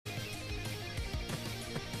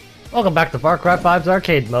Welcome back to Far Cry 5's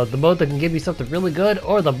arcade mode, the mode that can give you something really good,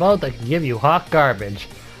 or the mode that can give you hot garbage.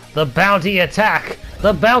 The bounty attack!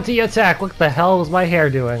 The bounty attack! What the hell was my hair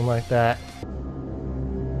doing like that?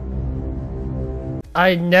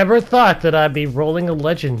 I never thought that I'd be rolling a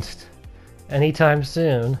legend anytime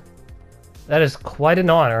soon. That is quite an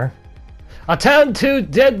honor. A town too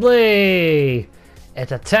deadly!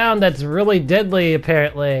 It's a town that's really deadly,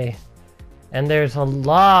 apparently. And there's a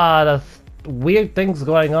lot of weird things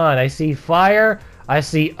going on. I see fire, I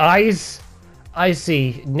see ice, I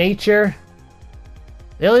see nature.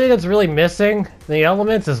 The only thing that's really missing in the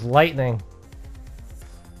elements is lightning.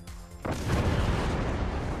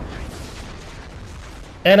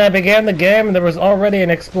 And I began the game and there was already an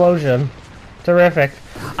explosion. Terrific.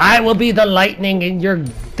 I will be the lightning in your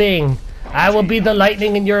thing. I will be the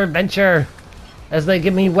lightning in your adventure. As they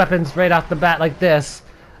give me weapons right off the bat like this.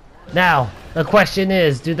 Now, the question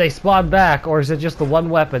is, do they spawn back, or is it just the one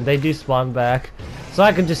weapon? They do spawn back. So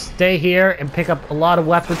I can just stay here and pick up a lot of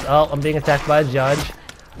weapons. Oh, I'm being attacked by a judge.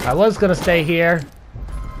 I was gonna stay here.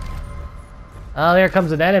 Oh, here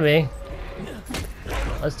comes an enemy.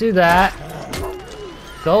 Let's do that.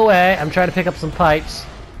 Go away. I'm trying to pick up some pipes.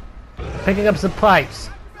 Picking up some pipes.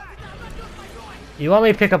 You want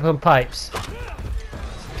me to pick up some pipes?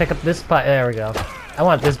 Pick up this pipe. There we go. I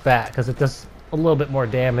want this bat, because it does a little bit more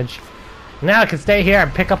damage. Now I can stay here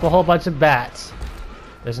and pick up a whole bunch of bats.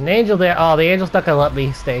 There's an angel there. Oh, the angel's not gonna let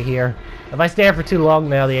me stay here. If I stay here for too long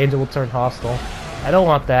now, the angel will turn hostile. I don't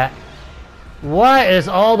want that. What is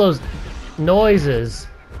all those noises?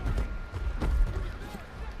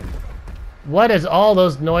 What is all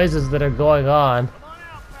those noises that are going on?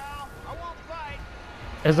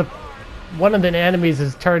 There's one of the enemies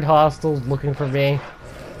is turned hostile, looking for me.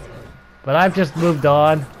 But I've just moved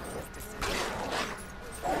on.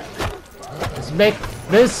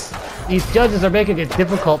 These judges are making it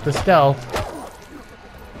difficult to stealth.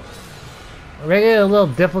 They're making it a little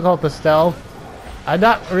difficult to stealth. I'm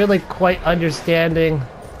not really quite understanding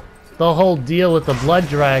the whole deal with the blood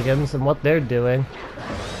dragons and what they're doing.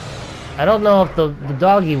 I don't know if the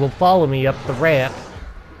doggy will follow me up the ramp.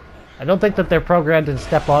 I don't think that they're programmed to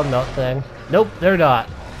step on that thing. Nope, they're not.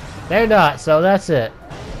 They're not, so that's it.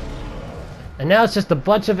 And now it's just a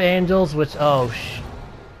bunch of angels, which,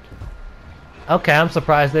 okay, I'm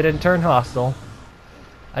surprised they didn't turn hostile.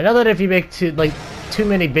 I know that if you make too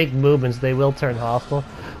many big movements, they will turn hostile.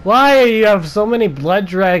 Why do you have so many blood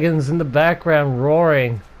dragons in the background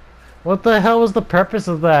roaring? What the hell was the purpose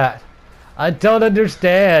of that? I don't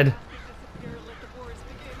understand.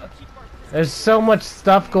 There's so much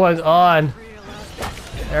stuff going on.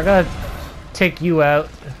 They're gonna take you out.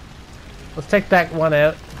 Let's take that one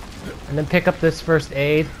out. And then pick up this first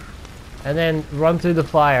aid. And then run through the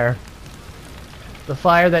fire. The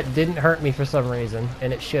fire that didn't hurt me for some reason.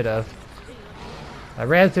 And it should have. I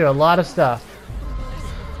ran through a lot of stuff.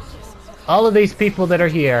 All of these people that are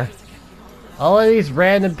here. All of these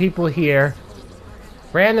random people here.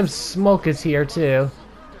 Random smoke is here too.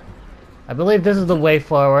 I believe this is the way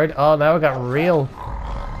forward. Oh, now I got real...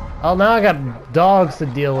 Oh, now I got dogs to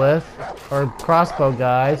deal with. Or crossbow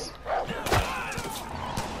guys.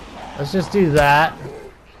 Let's just do that.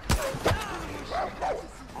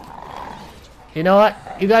 You know what?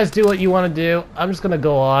 You guys do what you want to do. I'm just gonna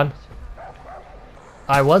go on.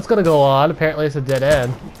 I was gonna go on. Apparently it's a dead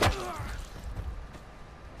end.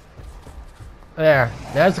 There.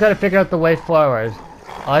 Now I just gotta figure out the way forward.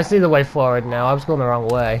 Oh, I see the way forward now. I was going the wrong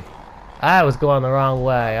way. I was going the wrong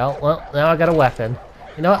way. Oh, well, now I got a weapon.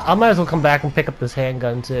 You know what? I might as well come back and pick up this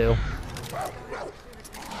handgun too.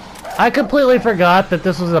 I completely forgot that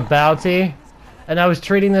this was a bounty, and I was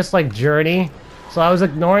treating this like Journey, so I was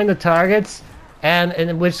ignoring the targets, and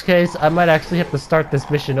in which case I might actually have to start this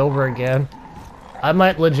mission over again. I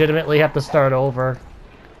might legitimately have to start over.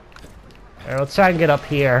 Alright, let's try and get up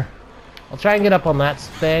here. I'll try and get up on that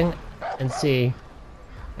thing and see.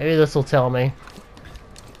 Maybe this will tell me.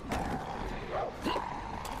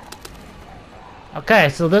 Okay,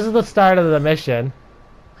 so this is the start of the mission.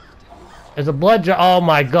 There's a oh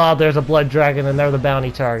my god, there's a blood dragon and they're the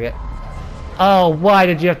bounty target. Oh, why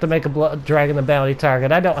did you have to make a blood dragon the bounty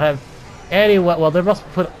target? I don't have any well, they must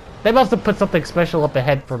have put something special up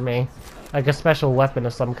ahead for me. Like a special weapon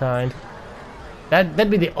of some kind. That'd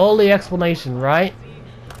be the only explanation, right?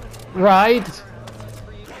 Right?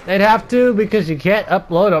 They'd have to, because you can't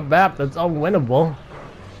upload a map that's unwinnable.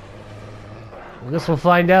 I guess we'll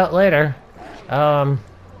find out later.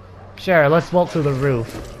 Sure, let's vault through the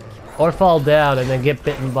roof. Or fall down and then get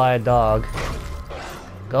bitten by a dog.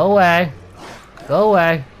 Go away. Go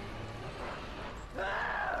away.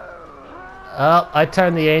 Oh, I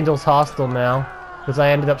turned the angels hostile now. because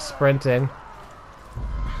I ended up sprinting.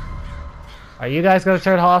 Are you guys gonna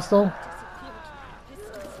turn hostile?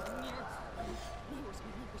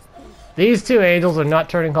 These two angels are not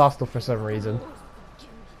turning hostile for some reason.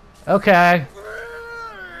 Okay.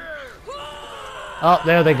 Oh,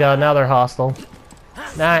 there they go. Now they're hostile.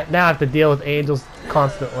 Now I have to deal with angels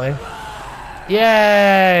constantly.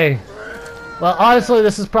 Yay! Well, honestly,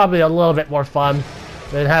 this is probably a little bit more fun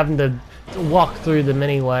than having to walk through them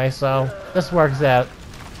anyway, so this works out.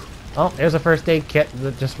 Oh, there's a first aid kit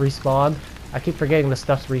that just respawned. I keep forgetting the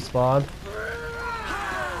stuff's respawned.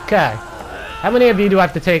 Okay. How many of you do I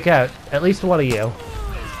have to take out? At least one of you.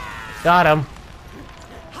 Got him.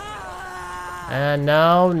 And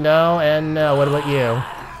no, no, and no. What about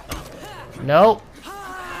you? Nope.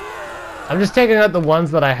 I'm just taking out the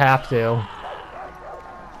ones that I have to.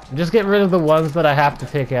 I'm just getting rid of the ones that I have to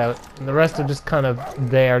take out. And the rest are just kind of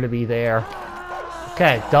there to be there.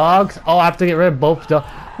 Okay, dogs. Oh, I have to get rid of both dogs.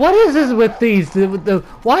 What is this with these?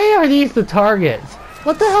 Why are these the targets?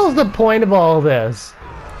 What the hell is the point of all this?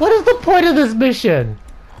 What is the point of this mission?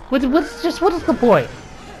 What is the point?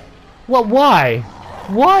 What? Why?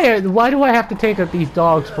 Why do I have to take out these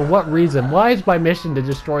dogs? For what reason? Why is my mission to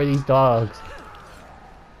destroy these dogs?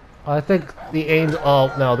 I think the angel.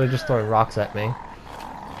 Oh no, they're just throwing rocks at me.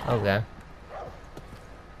 Okay.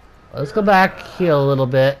 Let's go back, heal a little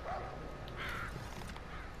bit.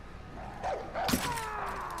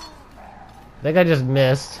 I think I just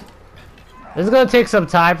missed. This is gonna take some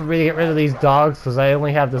time for me to get rid of these dogs because I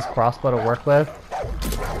only have this crossbow to work with.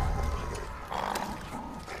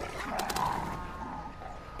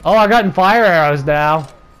 Oh, I got fire arrows now.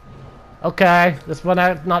 Okay, this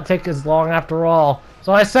might not take as long after all.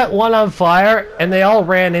 So I set one on fire, and they all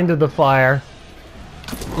ran into the fire.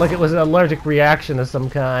 Like it was an allergic reaction of some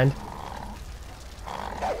kind.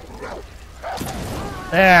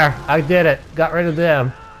 There, I did it. Got rid of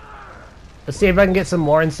them. Let's see if I can get some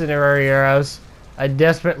more incendiary arrows. I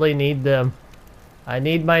desperately need them. I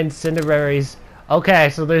need my incendiaries. Okay,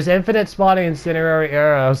 so there's infinite spawning incendiary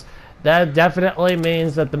arrows. That definitely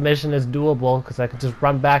means that the mission is doable because I can just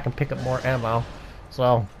run back and pick up more ammo.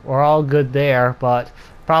 So we're all good there, but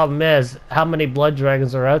problem is how many blood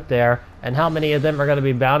dragons are out there and how many of them are going to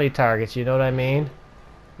be bounty targets, you know what I mean?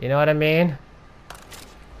 You know what I mean?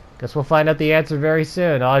 Guess we'll find out the answer very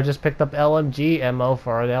soon. Oh, I just picked up LMG ammo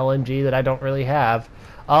for an LMG that I don't really have.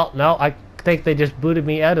 Oh, no, I think they just booted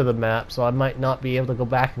me out of the map, so I might not be able to go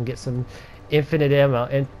back and get some infinite ammo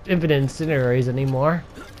and infinite incendiaries anymore.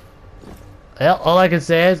 Well, all I can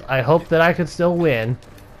say is I hope that I can still win.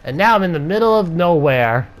 And now I'm in the middle of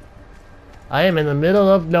nowhere. I am in the middle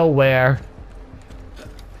of nowhere.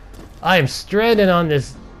 I am stranded on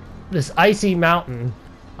this icy mountain.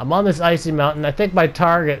 I'm on this icy mountain. I think my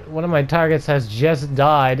target, one of my targets has just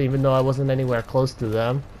died, even though I wasn't anywhere close to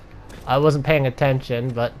them. I wasn't paying attention,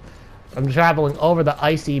 but I'm traveling over the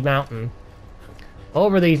icy mountain.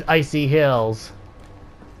 Over these icy hills.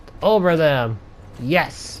 Over them.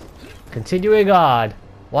 Yes. Continuing on.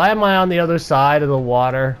 Why am I on the other side of the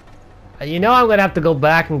water? You know I'm gonna have to go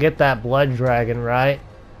back and get that blood dragon, right?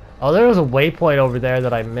 Oh, there was a waypoint over there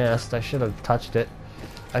that I missed. I should have touched it.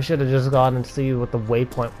 I should have just gone and see what the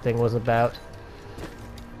waypoint thing was about.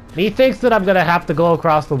 He thinks that I'm gonna have to go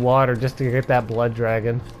across the water just to get that blood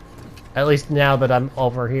dragon. At least now that I'm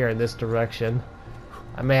over here in this direction.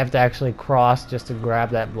 I may have to actually cross just to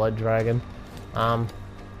grab that blood dragon. I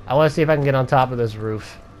want to see if I can get on top of this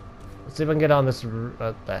roof. Let's see if I can get on this roof.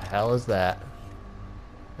 What the hell is that?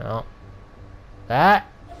 No. That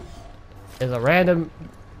is a random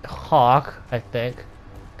hawk, I think.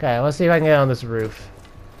 Okay, I want to see if I can get on this roof.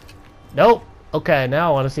 Nope. Okay, now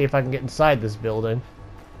I want to see if I can get inside this building.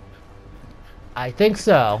 I think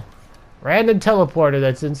so. Random teleporter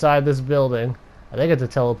that's inside this building. I think it's a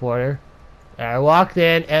teleporter. And I walked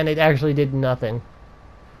in and it actually did nothing.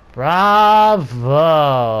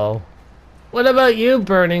 Bravo! What about you,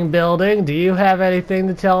 burning building? Do you have anything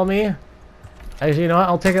to tell me? Actually, you know what?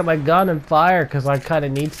 I'll take out my gun and fire because I kind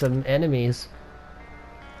of need some enemies.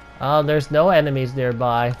 Oh, there's no enemies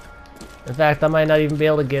nearby. In fact, I might not even be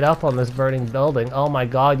able to get up on this burning building. Oh my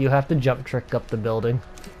god, you have to jump trick up the building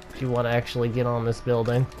if you want to actually get on this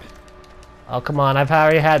building. Oh, come on. I've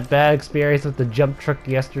already had bad experience with the jump trick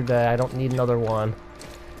yesterday. I don't need another one.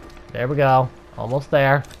 There we go. Almost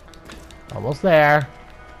there. Almost there.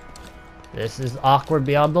 This is awkward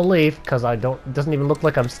beyond belief because it doesn't even look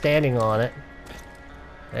like I'm standing on it.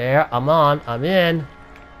 There, I'm on. I'm in.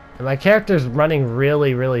 And my character's running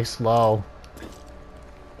really, really slow.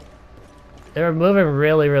 They're moving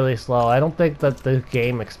really, really slow. I don't think that the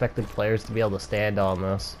game expected players to be able to stand on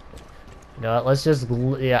this. No, let's just,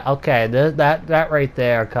 yeah, okay, that right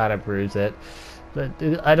there kind of proves it. But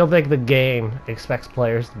I don't think the game expects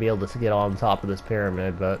players to be able to get on top of this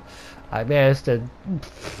pyramid, but I managed to...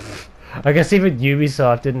 I guess even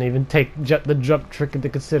Ubisoft didn't even take the jump trick into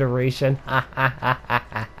consideration.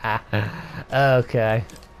 Okay.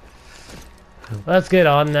 Let's get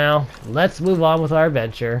on now. Let's move on with our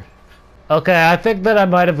adventure. Okay, I think that I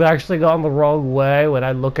might have actually gone the wrong way when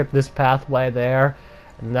I look at this pathway there.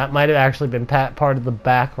 And that might have actually been part of the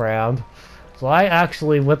background. So I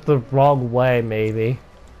actually went the wrong way, maybe.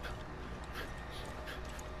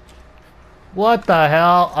 What the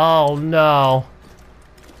hell? Oh, no.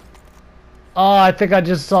 Oh, I think I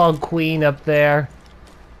just saw a queen up there.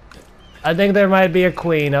 I think there might be a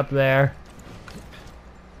queen up there.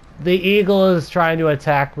 The eagle is trying to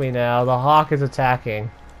attack me now. The hawk is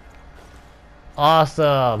attacking.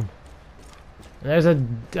 Awesome. There's a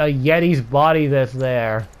yeti's body that's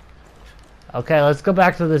there. Okay, let's go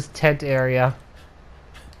back to this tent area.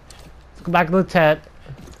 Let's go back to the tent.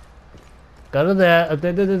 Go to that.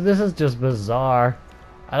 This is just bizarre.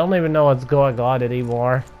 I don't even know what's going on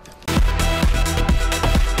anymore.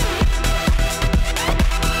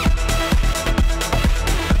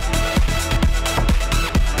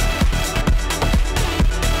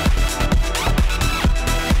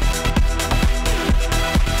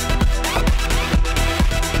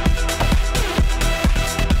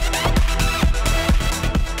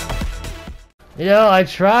 You know, I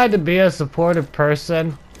tried to be a supportive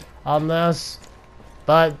person on this,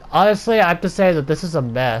 but honestly, I have to say that this is a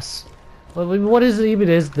mess. What even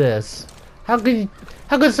is this? How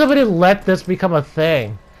could somebody let this become a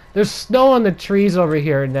thing? There's snow on the trees over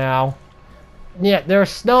here now. Yeah, there's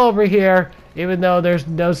snow over here, even though there's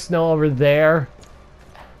no snow over there.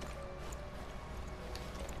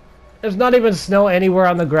 There's not even snow anywhere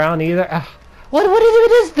on the ground either. What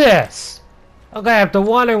even is this? Okay, after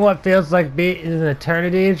wondering what it feels like being in an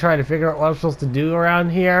eternity, trying to figure out what I'm supposed to do around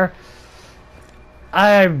here,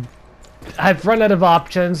 I've run out of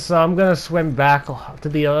options, so I'm gonna swim back to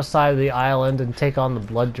the other side of the island and take on the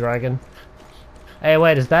blood dragon. Hey,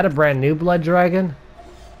 wait, is that a brand new blood dragon?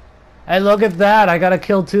 Hey, look at that! I gotta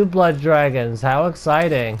kill 2 blood dragons. How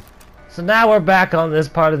exciting! So now we're back on this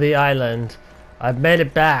part of the island. I've made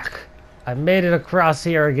it back. I've made it across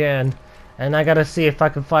here again. And I gotta see if I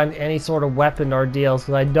can find any sort of weapon or deals,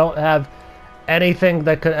 because I don't have anything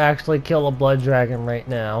that could actually kill a blood dragon right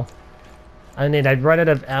now. I mean, I'd run out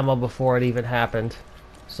of ammo before it even happened.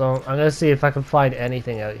 So I'm gonna see if I can find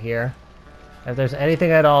anything out here. If there's anything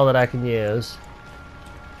at all that I can use.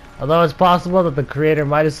 Although it's possible that the creator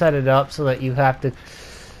might have set it up so that you have to...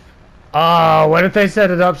 Oh, what if they set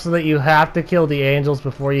it up so that you have to kill the angels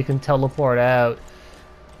before you can teleport out?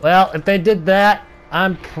 Well, if they did that,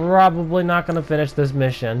 I'm probably not going to finish this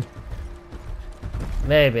mission.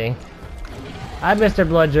 Maybe. Hi, Mr.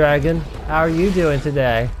 Blood Dragon. How are you doing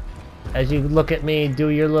today? As you look at me do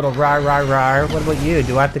your little rar rar rar. What about you?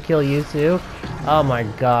 Do I have to kill you too? Oh my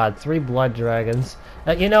god, 3 blood dragons.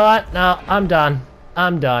 You know what? No, I'm done.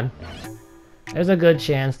 I'm done. There's a good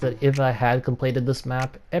chance that if I had completed this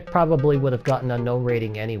map, it probably would have gotten a no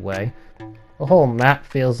rating anyway. The whole map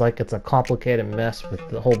feels like it's a complicated mess with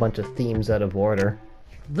a whole bunch of themes out of order.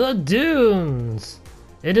 The dunes!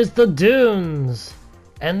 It is the dunes!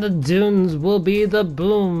 And the dunes will be the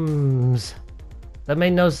booms. That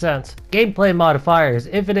made no sense. Gameplay modifiers,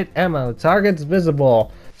 infinite ammo, targets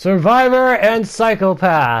visible, survivor, and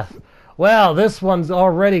psychopath. Well, this one's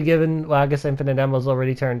already given... Well, I guess infinite ammo's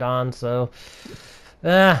already turned on, so...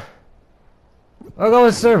 I'll go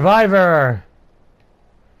with survivor!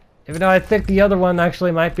 Even though I think the other one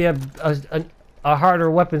actually might be a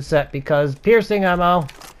harder weapon set, because piercing ammo,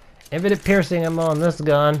 infinite piercing ammo on this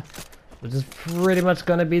gun, which is pretty much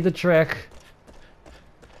going to be the trick.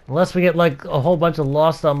 Unless we get like a whole bunch of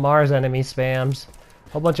Lost on Mars enemy spams, a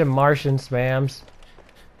whole bunch of Martian spams.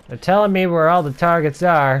 They're telling me where all the targets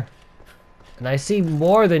are, and I see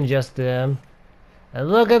more than just them. And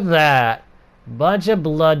look at that! Bunch of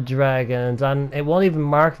blood dragons. It won't even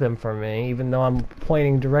mark them for me, even though I'm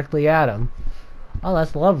pointing directly at them. Oh,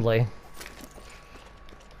 that's lovely.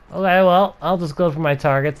 Okay, well, I'll just go for my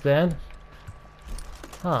targets then.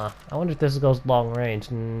 Huh. I wonder if this goes long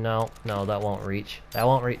range. No, that won't reach. That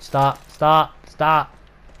won't reach. Stop, stop, stop.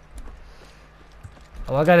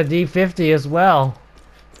 Oh, I got a D50 as well.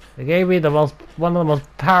 They gave me one of the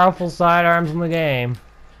most powerful sidearms in the game.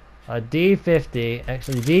 A D50,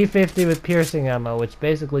 actually D50 with piercing ammo, which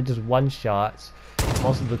basically just one-shots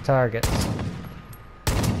most of the targets.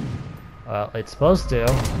 Well, it's supposed to.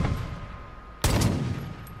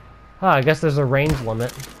 Huh, I guess there's a range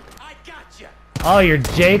limit. I gotcha. Oh, you're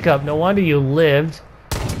Jacob. No wonder you lived.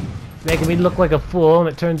 Making me look like a fool, and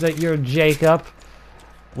it turns out you're Jacob.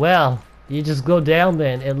 Well, you just go down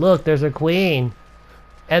then, and look, there's a queen.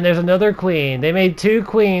 And there's another queen. They made 2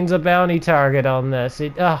 queens a bounty target on this.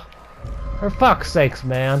 For fuck's sakes,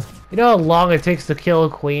 man. You know how long it takes to kill a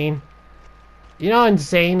queen? You know how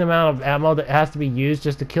insane amount of ammo that has to be used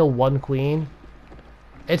just to kill 1 queen?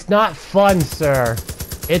 It's not fun, sir.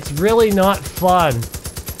 It's really not fun.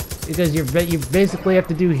 Because you basically have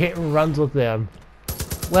to do hit and runs with them.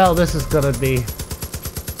 Well, this is gonna be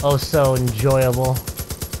oh so enjoyable.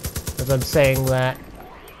 As I'm saying that.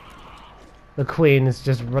 The queen is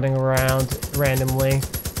just running around randomly.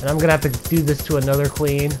 And I'm gonna have to do this to another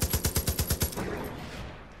queen.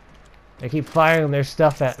 They keep firing their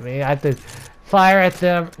stuff at me. I have to fire at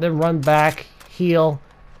them, then run back, heal,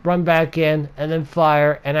 run back in, and then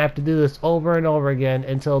fire. And I have to do this over and over again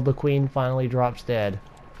until the queen finally drops dead.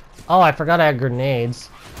 Oh, I forgot I had grenades.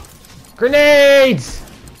 Grenades!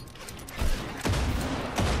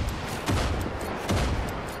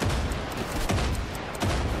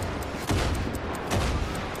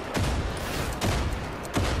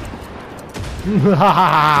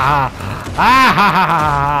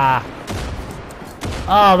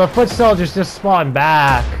 Oh, the foot soldiers just spawned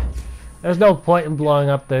back. There's no point in blowing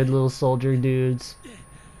up their little soldier dudes.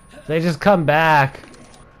 They just come back.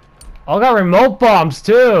 Oh, I got remote bombs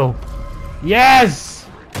too. Yes!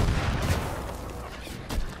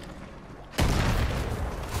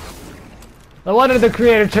 No wonder the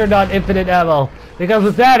creator turned on infinite ammo. Because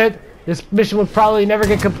without it, this mission would probably never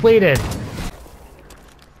get completed.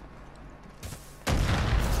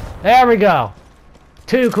 There we go.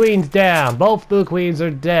 2 queens down. Both the queens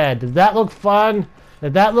are dead. Did that look fun?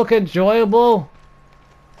 Did that look enjoyable?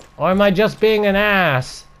 Or am I just being an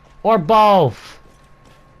ass? Or both?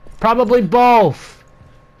 Probably both.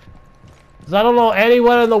 Because I don't know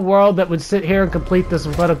anyone in the world that would sit here and complete this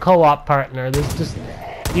without a co-op partner. There's just...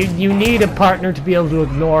 You need a partner to be able to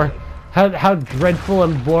ignore how dreadful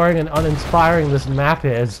and boring and uninspiring this map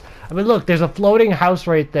is. I mean, look, there's a floating house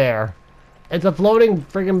right there. It's a floating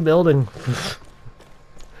friggin' building.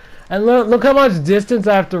 And look how much distance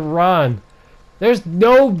I have to run. There's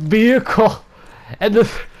no vehicle. And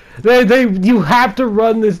you have to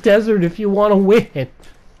run this desert if you want to win.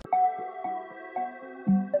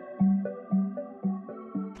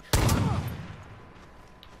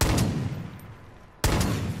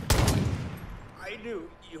 I knew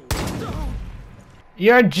you.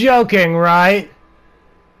 You're joking, right?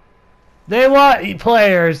 They want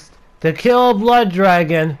players to kill a blood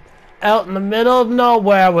dragon out in the middle of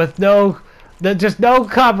nowhere with just no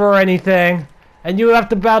cover or anything, and you have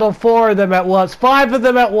to battle 4 of them at once, 5 of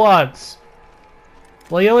them at once.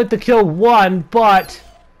 Well, you only have to kill 1, but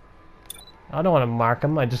I don't want to mark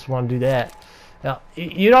them. I just want to do that. Now,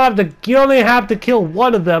 you don't have to. You only have to kill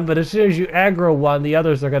 1 of them, but as soon as you aggro 1, the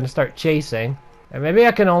others are going to start chasing. And maybe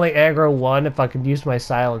I can only aggro 1 if I can use my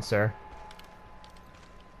silencer.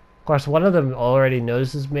 Of course, one of them already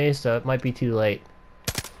notices me, so it might be too late.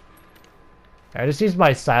 I just use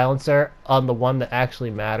my silencer on the one that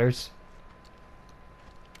actually matters.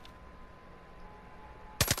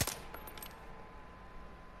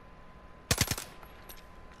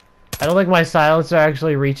 I don't think my silencer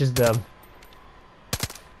actually reaches them.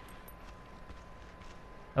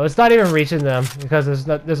 Oh, it's not even reaching them because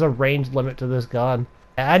there's a range limit to this gun.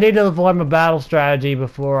 I need to form a battle strategy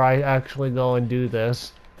before I actually go and do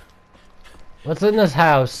this. What's in this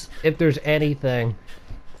house? If there's anything.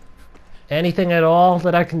 Anything at all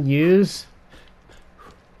that I can use?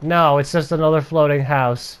 No, it's just another floating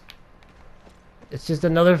house. It's just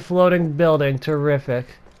another floating building. Terrific.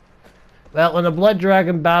 Well, when the Blood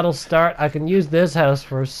Dragon battles start, I can use this house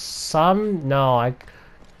for some... No, I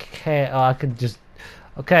can't... Oh, I could just...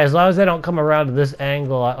 Okay, as long as they don't come around to this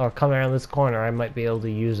angle or come around this corner, I might be able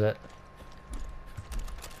to use it.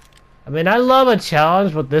 I mean, I love a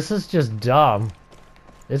challenge, but this is just dumb.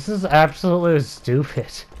 This is absolutely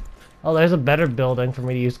stupid. Oh, there's a better building for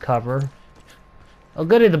me to use cover. Oh,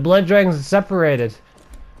 goody, the Blood Dragons are separated.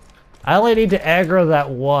 I only need to aggro that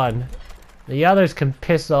one. The others can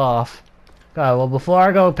piss off. God, well, before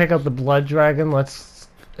I go pick up the Blood Dragon, let's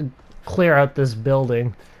clear out this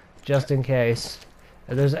building. Just in case.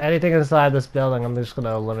 If there's anything inside this building, I'm just going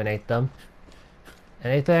to eliminate them.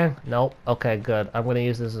 Anything? Nope. Okay, good. I'm going to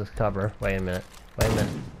use this as cover. Wait a minute. Wait a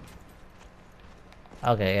minute.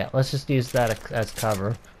 Okay, yeah. Let's just use that as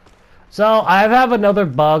cover. So, I have another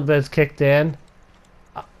bug that's kicked in.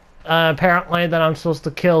 Apparently that I'm supposed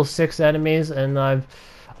to kill 6 enemies, and I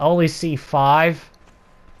only see 5.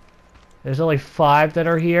 There's only 5 that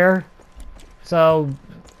are here. So,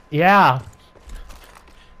 yeah.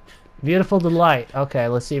 Beautiful delight. Okay,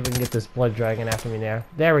 let's see if we can get this blood dragon after me there.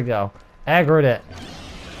 There we go. Aggroed it.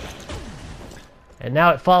 And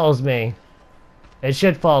now it follows me. It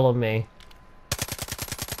should follow me.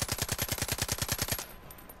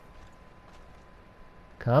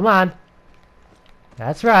 Come on.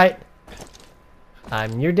 That's right.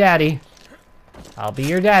 I'm your daddy. I'll be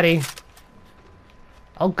your daddy.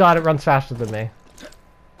 Oh god, it runs faster than me.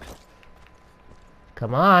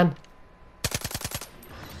 Come on.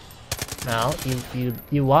 No,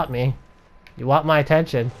 you want me. You want my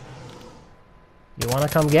attention. You want to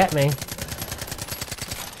come get me.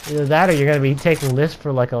 Either that or you're going to be taking this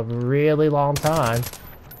for like a really long time.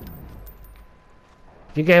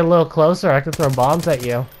 If you get a little closer, I can throw bombs at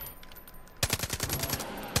you.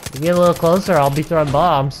 If you get a little closer, I'll be throwing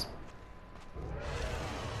bombs.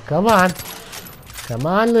 Come on. Come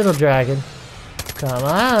on, little dragon. Come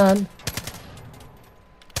on.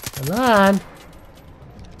 Come on.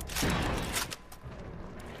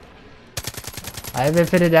 I have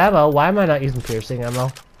infinite ammo. Why am I not using piercing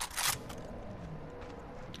ammo?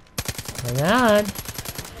 Hang on.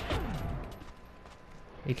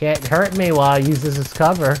 You can't hurt me while I use this as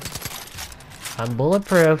cover. I'm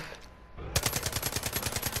bulletproof.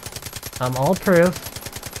 I'm all proof.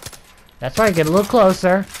 That's right, get a little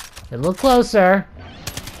closer. Get a little closer.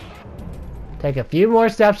 Take a few more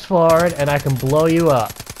steps forward and I can blow you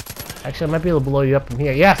up. Actually, I might be able to blow you up from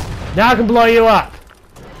here. Yes! Now I can blow you up!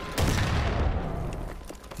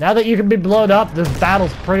 Now that you can be blown up, this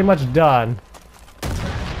battle's pretty much done.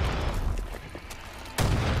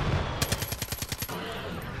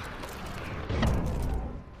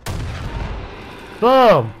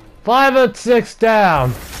 Boom! 5 out of 6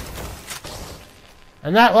 down.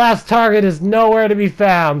 And that last target is nowhere to be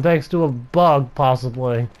found, thanks to a bug,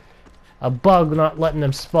 possibly. A bug not letting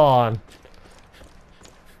them spawn.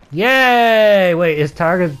 Yay! Wait, is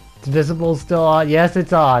target visible still on? Yes,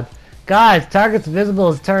 it's on. Guys, target's visible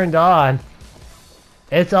is turned on.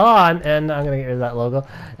 It's on, and I'm gonna get rid of that logo.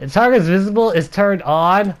 And target's visible is turned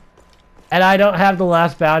on, and I don't have the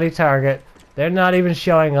last bounty target. They're not even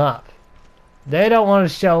showing up. They don't want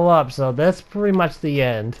to show up, so that's pretty much the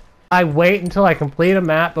end. I wait until I complete a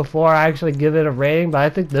map before I actually give it a rating, but I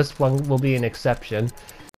think this one will be an exception.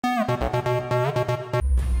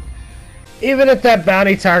 Even if that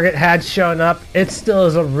bounty target had shown up, it still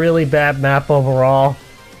is a really bad map overall.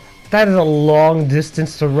 That is a long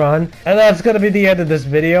distance to run. And that's going to be the end of this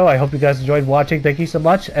video. I hope you guys enjoyed watching. Thank you so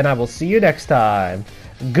much, and I will see you next time.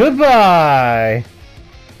 Goodbye!